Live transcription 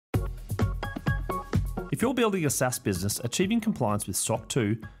If you're building a SaaS business, achieving compliance with SOC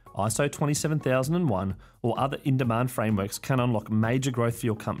 2, ISO 27001, or other in-demand frameworks can unlock major growth for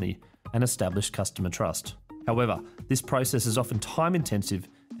your company and establish customer trust. However, this process is often time-intensive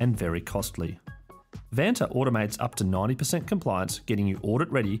and very costly. Vanta automates up to 90% compliance, getting you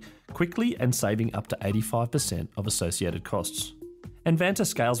audit-ready quickly and saving up to 85% of associated costs. And Vanta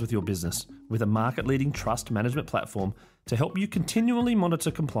scales with your business with a market-leading trust management platform to help you continually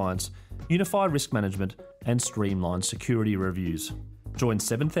monitor compliance, unify risk management, and streamline security reviews. Join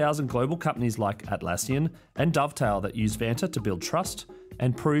 7,000 global companies like Atlassian and Dovetail that use Vanta to build trust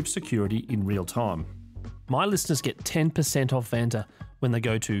and prove security in real time. My listeners get 10% off Vanta when they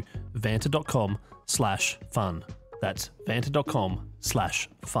go to vanta.com/fun. That's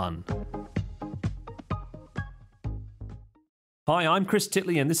vanta.com/fun. Hi, I'm Chris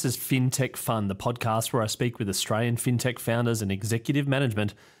Titley, and this is Fintechfun, the podcast where I speak with Australian fintech founders and executive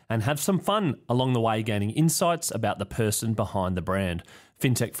management and have some fun along the way, gaining insights about the person behind the brand.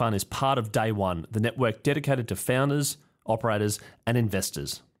 Fintechfun is part of Day One, the network dedicated to founders, operators, and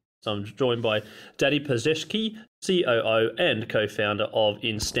investors. So I'm joined by Danny Pezeshki, COO and co-founder of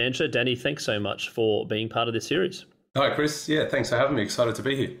Instantia. Danny, thanks so much for being part of this series. Hi, Chris. Yeah, thanks for having me. Excited to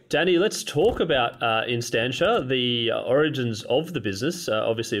be here. Danny, let's talk about Instantia, the origins of the business,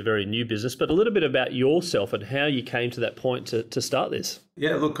 obviously a very new business, but a little bit about yourself and how you came to that point to start this.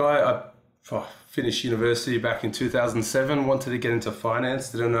 Yeah, look, I finished university back in 2007, wanted to get into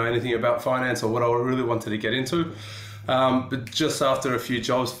finance, didn't know anything about finance or what I really wanted to get into. But just after a few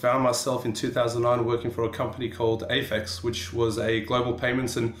jobs, found myself in 2009 working for a company called Afex, which was a global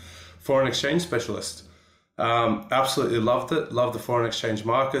payments and foreign exchange specialist. Absolutely loved it. Loved the foreign exchange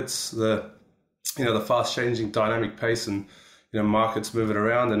markets, the fast changing dynamic pace and, markets moving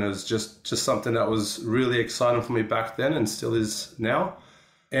around. And it was just something that was really exciting for me back then and still is now.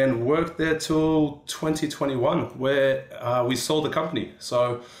 And worked there till 2021 where we sold the company.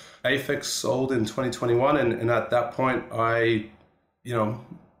 So Afex sold in 2021. And at that point, I,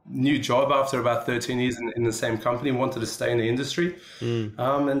 new job after about 13 years in the same company, wanted to stay in the industry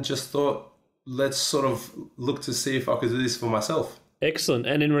and just thought, let's sort of look to see if I could do this for myself. Excellent.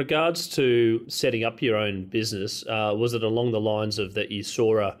 And in regards to setting up your own business, was it along the lines of that you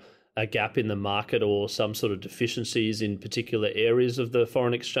saw a gap in the market or some sort of deficiencies in particular areas of the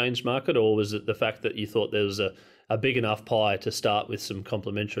foreign exchange market? Or was it the fact that you thought there was a big enough pie to start with some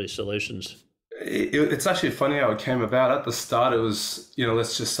complementary solutions? It's actually funny how it came about. At the start, it was,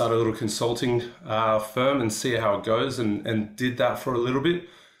 let's just start a little consulting firm and see how it goes, and did that for a little bit.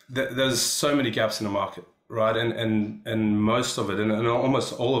 There's so many gaps in the market, right? And most of it, and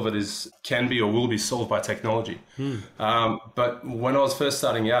almost all of it can be or will be solved by technology. But when I was first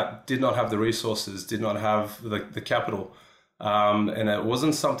starting out, did not have the resources, did not have the capital. And it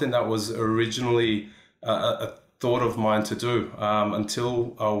wasn't something that was originally a thought of mine to do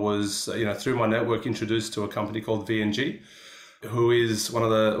until I was, through my network, introduced to a company called VNG, who is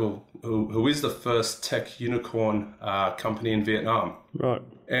who is the first tech unicorn company in Vietnam. Right.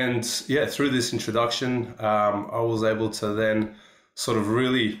 And yeah, through this introduction, I was able to then sort of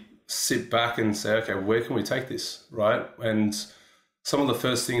really sit back and say, okay, where can we take this, right? And some of the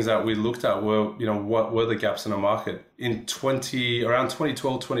first things that we looked at were, what were the gaps in the market? Around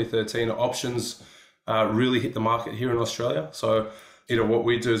 2012, 2013, options really hit the market here in Australia. So, what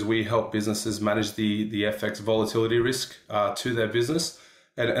we do is we help businesses manage the FX volatility risk to their business.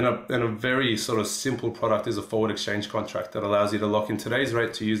 And a very sort of simple product is a forward exchange contract that allows you to lock in today's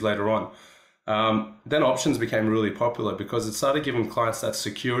rate to use later on. Then options became really popular because it started giving clients that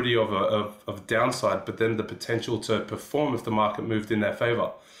security of downside, but then the potential to perform if the market moved in their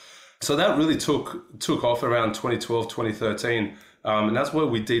favor. So that really took off around 2012, 2013. And that's where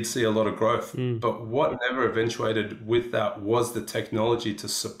we did see a lot of growth. But what never eventuated with that was the technology to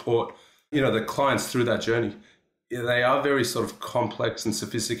support, the clients through that journey. They are very sort of complex and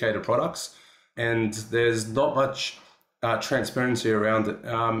sophisticated products, and there's not much transparency around it.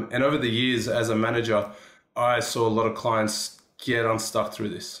 And over the years as a manager, I saw a lot of clients get unstuck through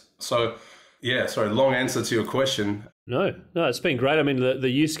this. So yeah, sorry, long answer to your question. No, it's been great. I mean, the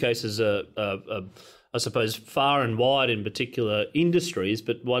use cases are I suppose, far and wide in particular industries,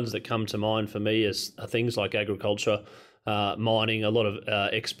 but ones that come to mind for me are things like agriculture, mining, a lot of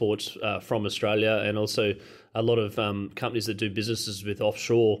exports from Australia, and also a lot of companies that do businesses with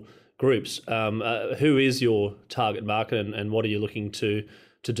offshore groups. Who is your target market, and what are you looking to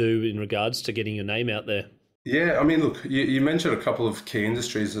do in regards to getting your name out there? Yeah, I mean, look, you mentioned a couple of key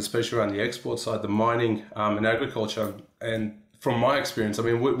industries, especially around the export side, the mining and agriculture. And from my experience, I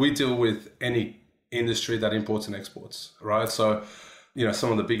mean, we deal with any industry that imports and exports, right? So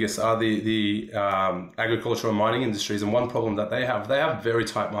some of the biggest are the agricultural and mining industries. And one problem that they have very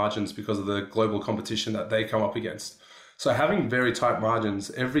tight margins because of the global competition that they come up against. So having very tight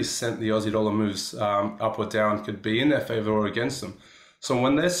margins, every cent the Aussie dollar moves up or down could be in their favor or against them. So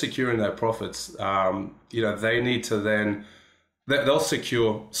when they're securing their profits, they need to then, they'll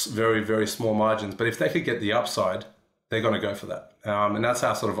secure very, very small margins. But if they could get the upside, they're going to go for that. And that's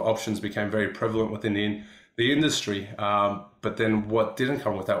how sort of options became very prevalent within the industry. But then what didn't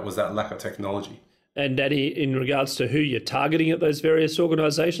come with that was that lack of technology. And Danny, in regards to who you're targeting at those various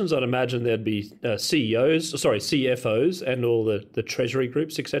organisations, I'd imagine there'd be CFOs and all the treasury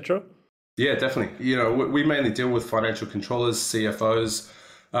groups, etc. Yeah, definitely. We mainly deal with financial controllers, CFOs,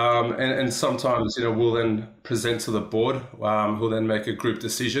 and sometimes, we'll then present to the board, who'll then make a group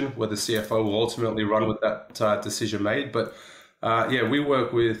decision where the CFO will ultimately run with that decision made. But we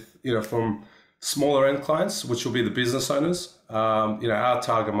work with, from smaller end clients, which will be the business owners. Our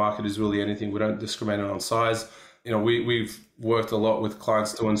target market is really anything. We don't discriminate on size. We've worked a lot with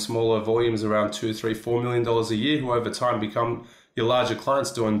clients doing smaller volumes around $2, $3, $4 million a year, who over time become your larger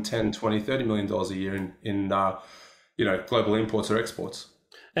clients doing $10, $20, $30 million a year in global imports or exports.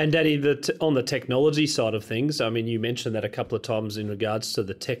 And Danny, on the technology side of things, I mean, you mentioned that a couple of times in regards to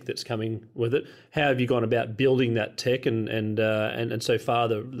the tech that's coming with it. How have you gone about building that tech, and so far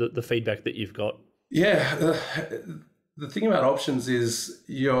the feedback that you've got? Yeah, the thing about options is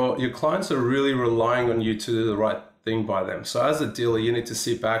your clients are really relying on you to do the right thing by them. So as a dealer, you need to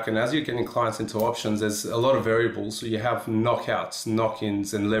sit back, and as you're getting clients into options, there's a lot of variables. So you have knockouts,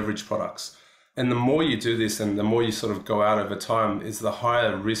 knock-ins, and leverage products. And the more you do this and the more you sort of go out over time is the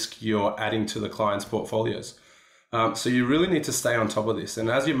higher risk you're adding to the client's portfolios. So you really need to stay on top of this. And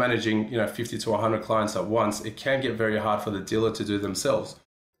as you're managing, 50 to 100 clients at once, it can get very hard for the dealer to do themselves.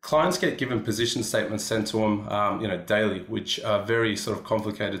 Clients get given position statements sent to them, daily, which are very sort of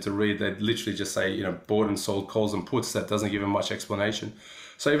complicated to read. They literally just say, bought and sold calls and puts. That doesn't give them much explanation.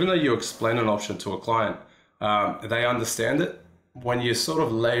 So even though you explain an option to a client, they understand it. When you're sort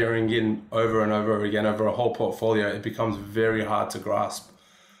of layering in over and over again over a whole portfolio, it becomes very hard to grasp.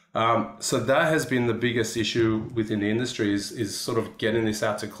 So that has been the biggest issue within the industry is sort of getting this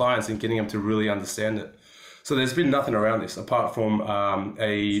out to clients and getting them to really understand it. So there's been nothing around this apart from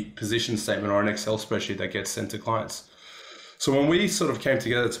a position statement or an Excel spreadsheet that gets sent to clients. So when we sort of came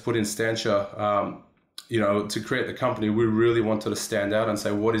together to put Instantia, to create the company, we really wanted to stand out and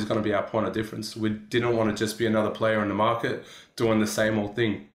say, what is going to be our point of difference? We didn't want to just be another player in the market doing the same old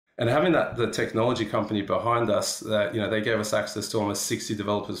thing. And having the technology company behind us, that they gave us access to almost 60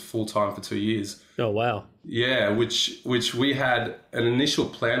 developers full time for 2 years. Oh, wow. Yeah, which we had an initial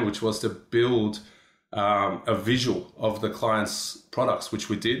plan, which was to build a visual of the client's products, which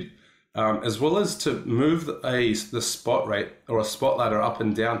we did. As well as to move the spot rate or a spot ladder up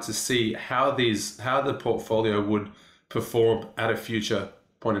and down to see how the portfolio would perform at a future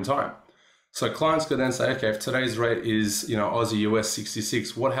point in time. So clients could then say, okay, if today's rate is Aussie US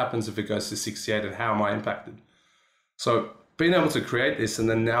 66, what happens if it goes to 68 and how am I impacted? So being able to create this and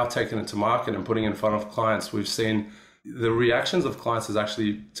then now taking it to market and putting it in front of clients, we've seen the reactions of clients has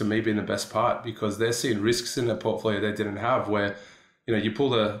actually, to me, been the best part because they're seeing risks in their portfolio they didn't have where you pull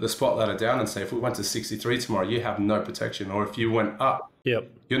the spot ladder down and say, if we went to 63 tomorrow, you have no protection. Or if you went up,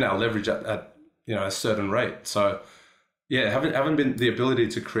 you're now leveraged at a certain rate. So yeah, having been the ability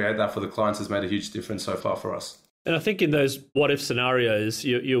to create that for the clients has made a huge difference so far for us. And I think in those what-if scenarios,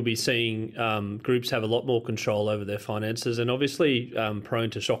 you'll be seeing groups have a lot more control over their finances and obviously prone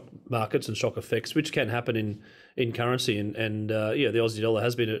to shock markets and shock effects, which can happen in currency. And the Aussie dollar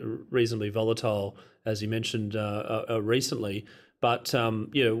has been reasonably volatile, as you mentioned, recently. But,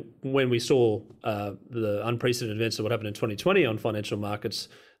 when we saw the unprecedented events of what happened in 2020 on financial markets,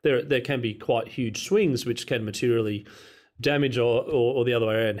 there can be quite huge swings, which can materially damage or the other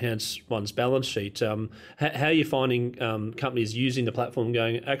way around, enhance one's balance sheet. How are you finding companies using the platform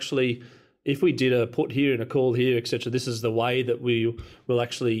going, actually, if we did a put here and a call here, et cetera, this is the way that we will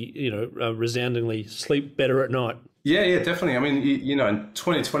actually, resoundingly sleep better at night? Yeah, definitely. I mean,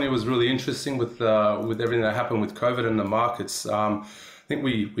 2020 was really interesting with everything that happened with COVID and the markets. I think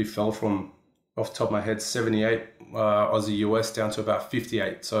we fell from, off the top of my head, 78 Aussie US down to about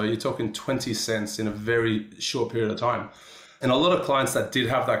 58. So you're talking 20 cents in a very short period of time. And a lot of clients that did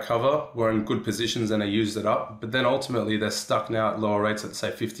have that cover were in good positions and they used it up. But then ultimately they're stuck now at lower rates at,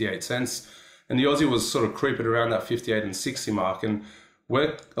 say, 58 cents. And the Aussie was sort of creeping around that 58 and 60 mark. And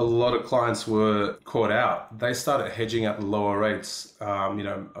where a lot of clients were caught out, they started hedging at lower rates,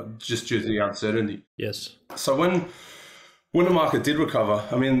 just due to the uncertainty. Yes. So when the market did recover,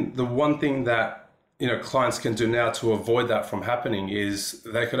 I mean, the one thing that, clients can do now to avoid that from happening is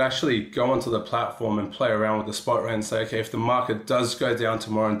they could actually go onto the platform and play around with the spot rate and say, okay, if the market does go down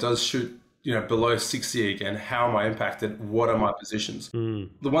tomorrow and does shoot below 60 again, how am I impacted? What are my positions?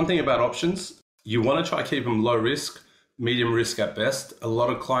 The one thing about options, you want to try to keep them low risk, medium risk at best. A lot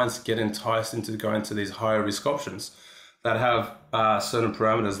of clients get enticed into going to these higher risk options that have certain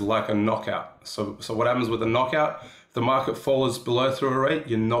parameters like a knockout. So what happens with a knockout? If the market falls below through a rate,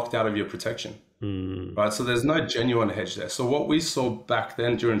 you're knocked out of your protection. Right? So there's no genuine hedge there. So what we saw back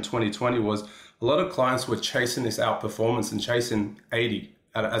then during 2020 was a lot of clients were chasing this outperformance and chasing 80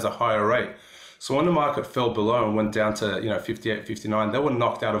 as a higher rate. So when the market fell below and went down to 58, 59, they were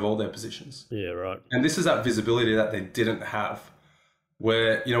knocked out of all their positions. Yeah, right. And this is that visibility that they didn't have,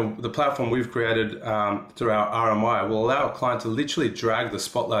 where the platform we've created through our RMI will allow a client to literally drag the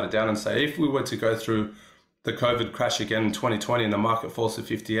spot ladder down and say, if we were to go through the COVID crash again in 2020 and the market falls to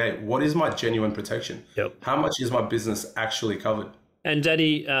 58, what is my genuine protection? Yep. How much is my business actually covered? And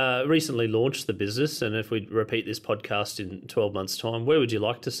Danny recently launched the business, and if we repeat this podcast in 12 months' time, where would you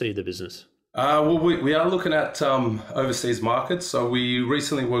like to see the business? Well, we are looking at overseas markets. So we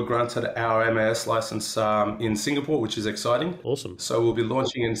recently were granted our MAS license in Singapore, which is exciting. Awesome. So we'll be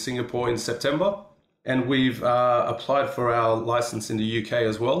launching in Singapore in September. And we've applied for our license in the UK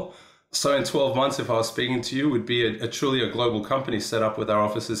as well. So in 12 months, if I was speaking to you, would be a truly a global company set up with our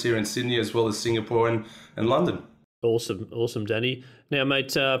offices here in Sydney as well as Singapore and London. Awesome, Danny. Now,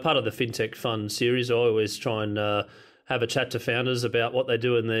 mate, part of the Fintechfun series, I always try and have a chat to founders about what they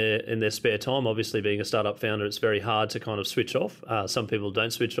do in their spare time. Obviously, being a startup founder, it's very hard to kind of switch off. Some people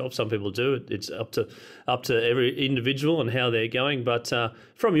don't switch off. Some people do. It's up to every individual and how they're going. But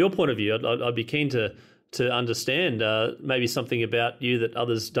from your point of view, I'd be keen to understand maybe something about you that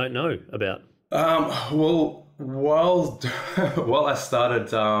others don't know about. Well, while I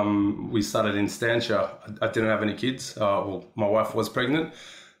started, we started Instantia. I didn't have any kids. Well, my wife was pregnant.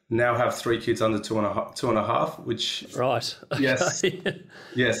 Now have 3 kids under two and a half, which... Right. Yes.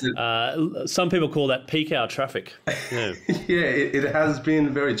 Yes. Some people call that peak hour traffic. Yeah, yeah, it has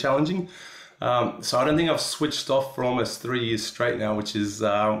been very challenging. So I don't think I've switched off for almost 3 years straight now, which has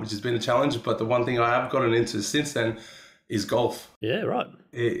been a challenge. But the one thing I have gotten into since then is golf. Yeah, right.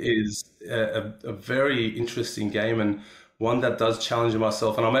 It is a very interesting game and one that does challenge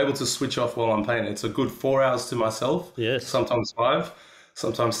myself. And I'm able to switch off while I'm playing. It's a good 4 hours to myself. Yes. Sometimes 5,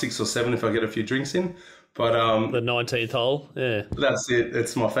 sometimes 6 or 7 if I get a few drinks in. But the 19th hole, yeah. That's it.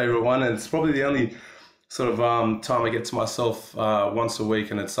 It's my favorite one. And it's probably the only sort of time I get to myself once a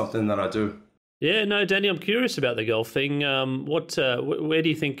week. And it's something that I do. Yeah, no, Danny, I'm curious about the golf thing. Where do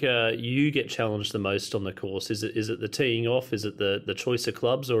you think you get challenged the most on the course? Is it the teeing off? Is it the choice of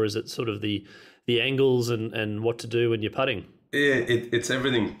clubs, or is it sort of the angles and what to do when you're putting? It's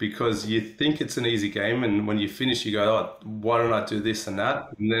everything, because you think it's an easy game, and when you finish, you go, "Oh, why don't I do this and that?"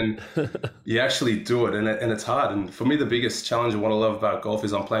 And then you actually do it, and it's hard. And for me, the biggest challenge and what I love about golf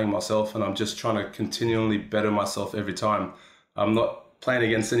is I'm playing myself, and I'm just trying to continually better myself every time. I'm not playing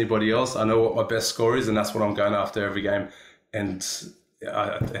against anybody else. I know what my best score is, and that's what I'm going after every game. And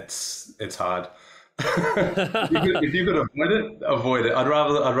it's hard. If you could avoid it. I'd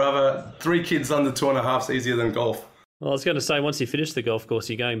rather 3 kids under 2.5 is easier than golf. Well, I was going to say, once you finish the golf course,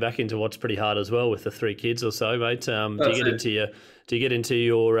 you're going back into what's pretty hard as well with the 3 kids or so, mate. Do you get into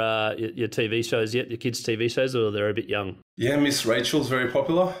your TV shows yet? Your kids' TV shows, or they're a bit young? Yeah, Miss Rachel's very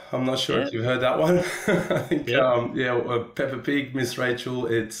popular. I'm not sure if you've heard that one. I think Peppa Pig, Miss Rachel,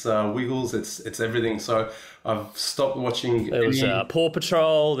 it's Wiggles, it's everything. So I've stopped watching. There was Paw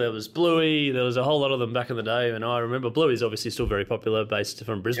Patrol, there was Bluey, there was a whole lot of them back in the day, and I remember Bluey's obviously still very popular, based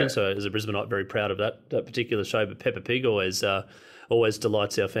from Brisbane. So as a Brisbaneite, very proud of that particular show. But Peppa Pig always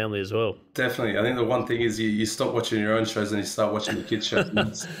delights our family as well. Definitely. I think the one thing is you stop watching your own shows and you start watching the kids'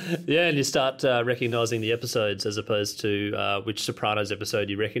 shows. Yeah, and you start recognising the episodes as opposed to which Sopranos episode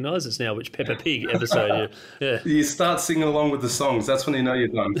you recognise. It's now which Peppa Pig episode. You start singing along with the songs. That's when you know you're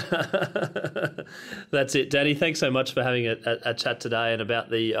done. That's it. Danny, thanks so much for having a chat today and about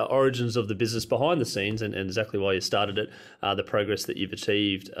the origins of the business behind the scenes and exactly why you started it, the progress that you've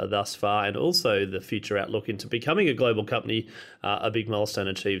achieved thus far, and also the future outlook into becoming a global company. A big milestone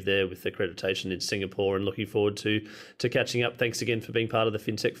achieved there with accreditation in Singapore, and looking forward to catching up. Thanks again for being part of the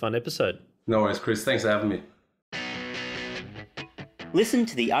Fintechfun episode. No worries, Chris. Thanks for having me. Listen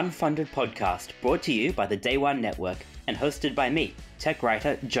to the Unfunded podcast, brought to you by the Day One Network and hosted by me, tech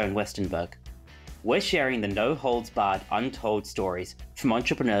writer Joan Westenberg. We're sharing the no-holds-barred untold stories from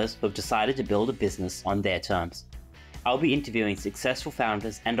entrepreneurs who have decided to build a business on their terms. I'll be interviewing successful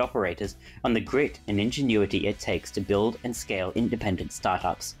founders and operators on the grit and ingenuity it takes to build and scale independent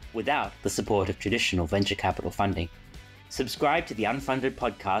startups without the support of traditional venture capital funding. Subscribe to the Unfunded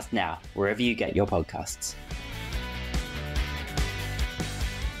Podcast now, wherever you get your podcasts.